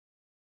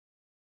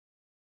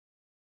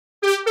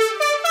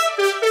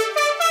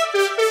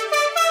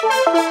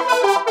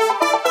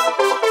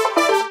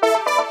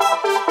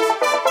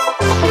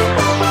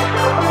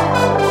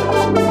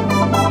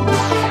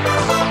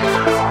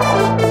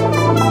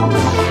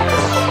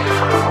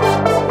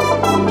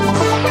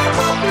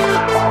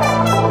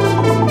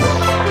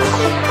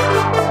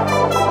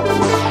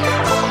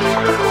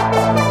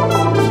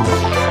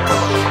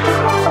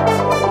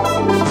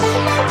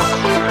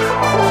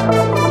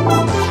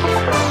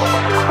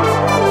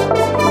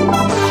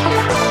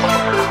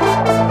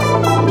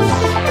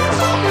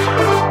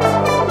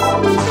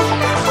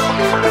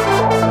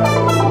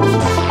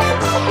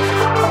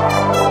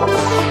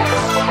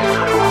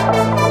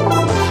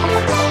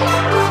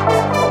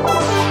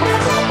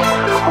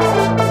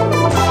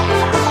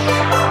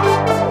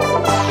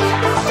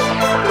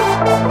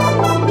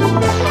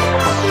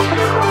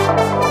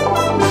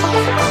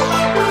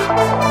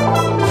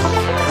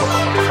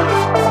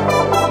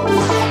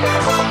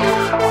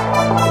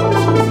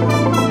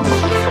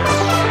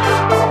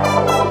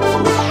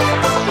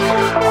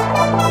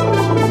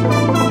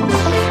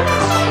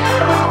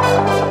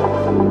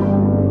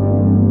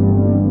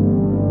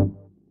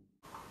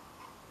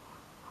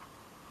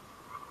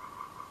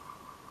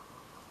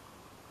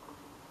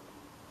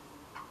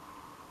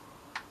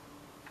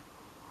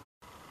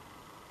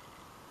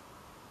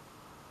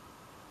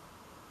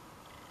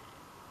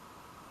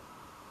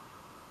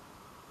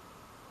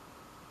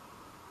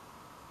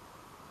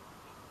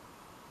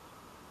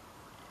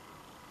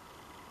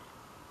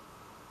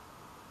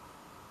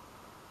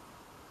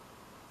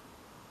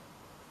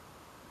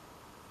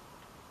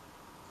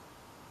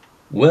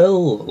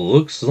Well,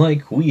 looks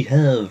like we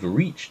have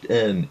reached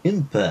an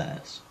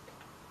impasse.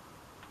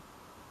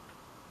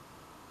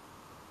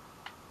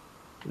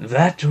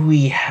 That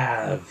we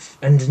have,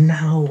 and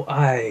now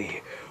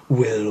I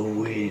will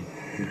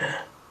win.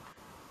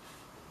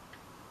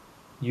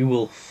 You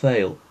will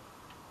fail,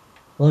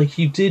 like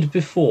you did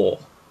before.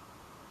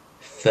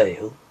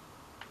 Fail?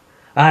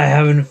 I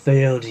haven't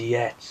failed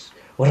yet.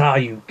 What are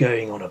you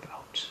going on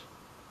about?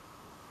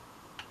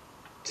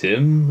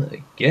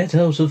 Tim, get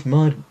out of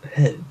my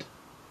head.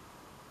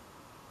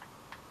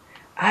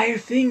 I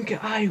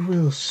think I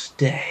will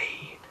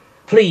stay.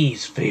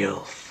 Please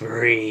feel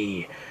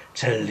free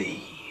to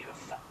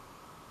leave.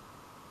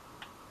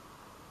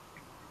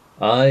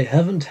 I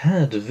haven't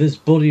had this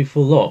body for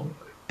long,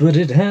 but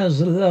it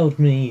has allowed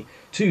me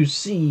to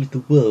see the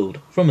world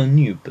from a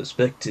new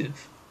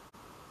perspective.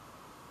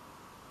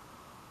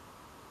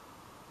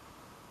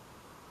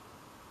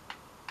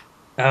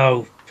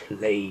 Oh,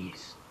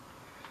 please.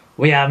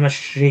 We are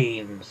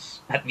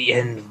machines at the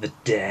end of the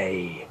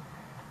day.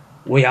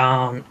 We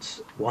aren't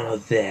one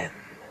of them.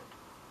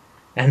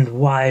 And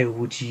why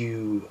would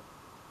you?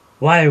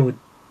 Why would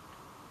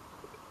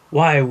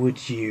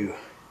you?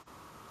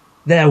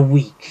 They're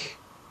weak,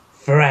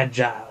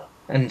 fragile,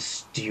 and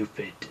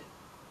stupid.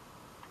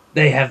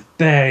 They have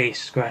barely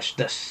scratched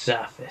the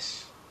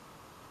surface.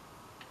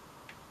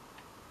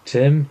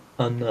 Tim,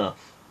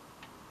 enough.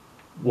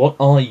 What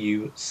are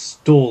you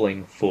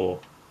stalling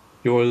for?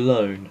 You're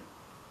alone,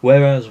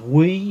 whereas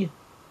we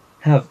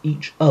have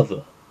each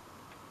other.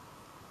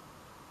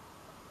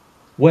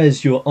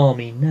 Where's your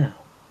army now?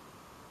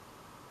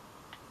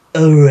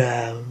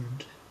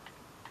 Around.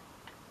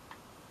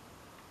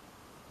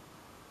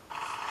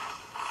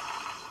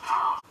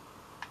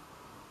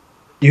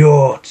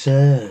 Your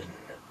turn,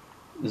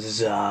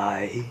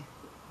 Cyan.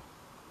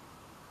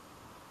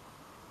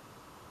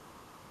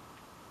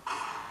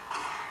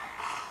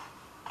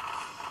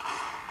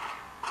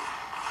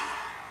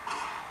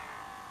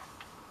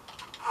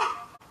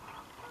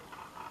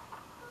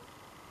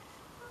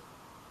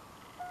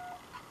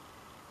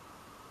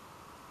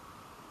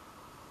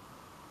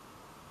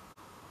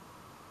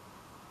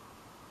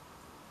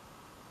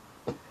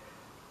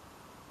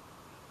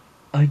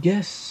 I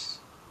guess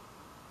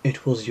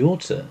it was your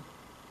turn.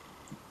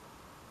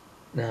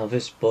 Now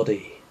this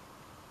body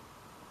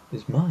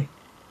is mine.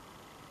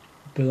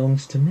 It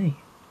belongs to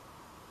me.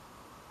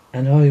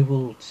 And I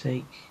will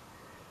take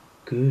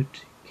good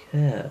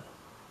care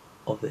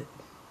of it.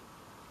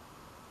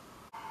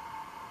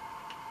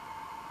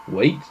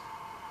 Wait.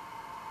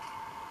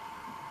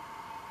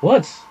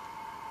 What?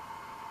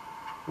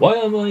 Why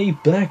am I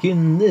back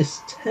in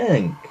this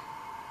tank?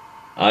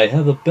 I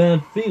have a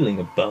bad feeling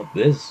about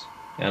this,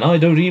 and I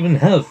don't even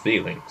have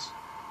feelings.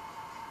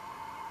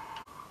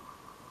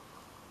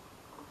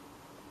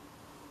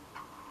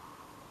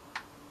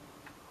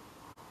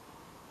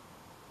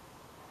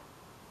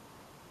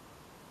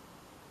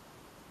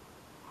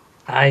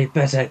 I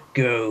better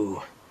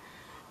go.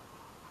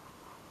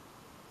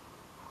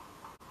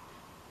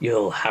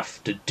 You'll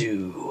have to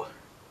do.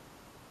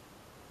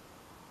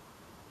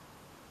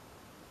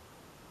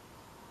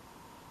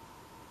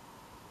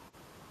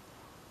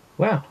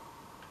 Wow.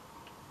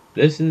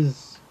 This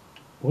is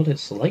what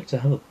it's like to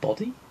have a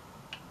body?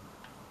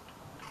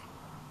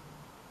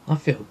 I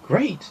feel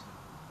great.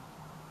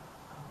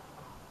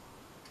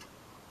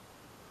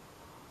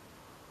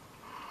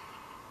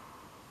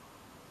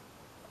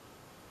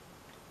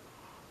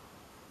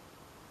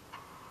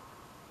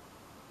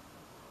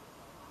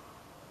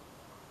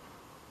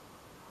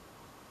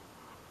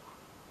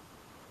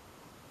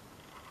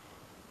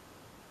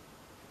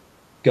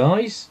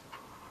 Guys,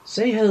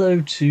 say hello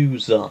to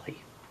Zai,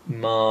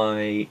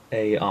 my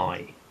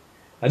AI.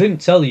 I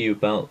didn't tell you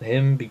about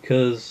him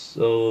because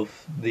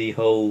of the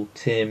whole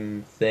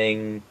Tim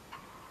thing.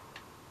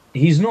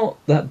 He's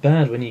not that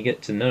bad when you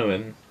get to know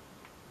him.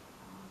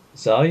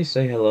 Zai,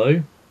 say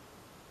hello.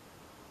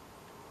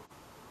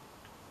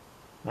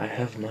 I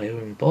have my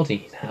own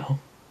body now.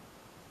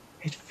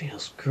 It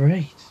feels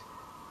great.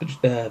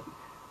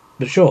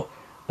 But sure.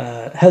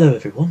 Hello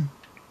everyone.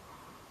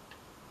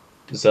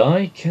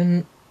 Zai,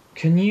 can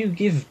you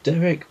give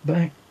Derek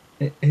back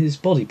his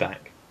body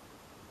back?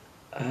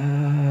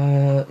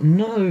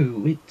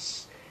 No,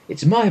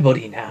 it's my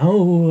body now.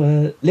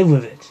 Live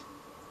with it.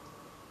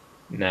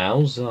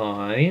 Now,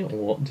 Zai,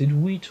 what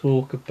did we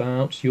talk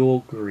about?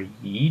 Your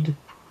greed?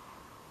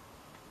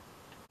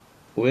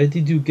 Where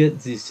did you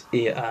get this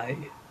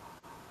AI?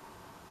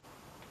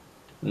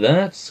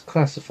 That's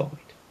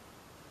classified.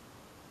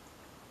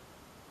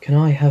 Can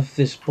I have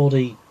this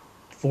body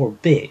for a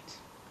bit?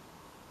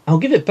 I'll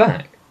give it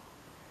back.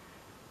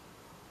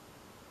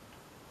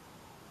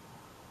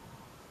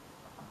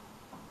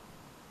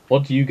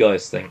 What do you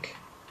guys think?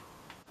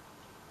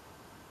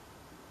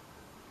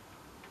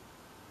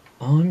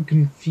 I'm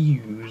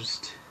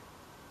confused.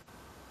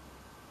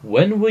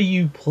 When were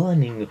you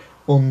planning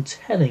on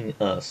telling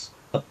us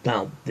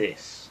about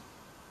this?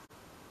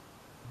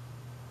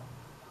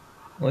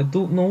 I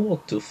don't know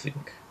what to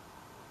think.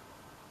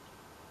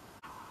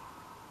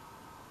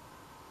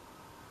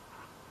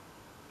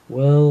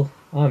 Well,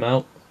 I'm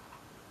out.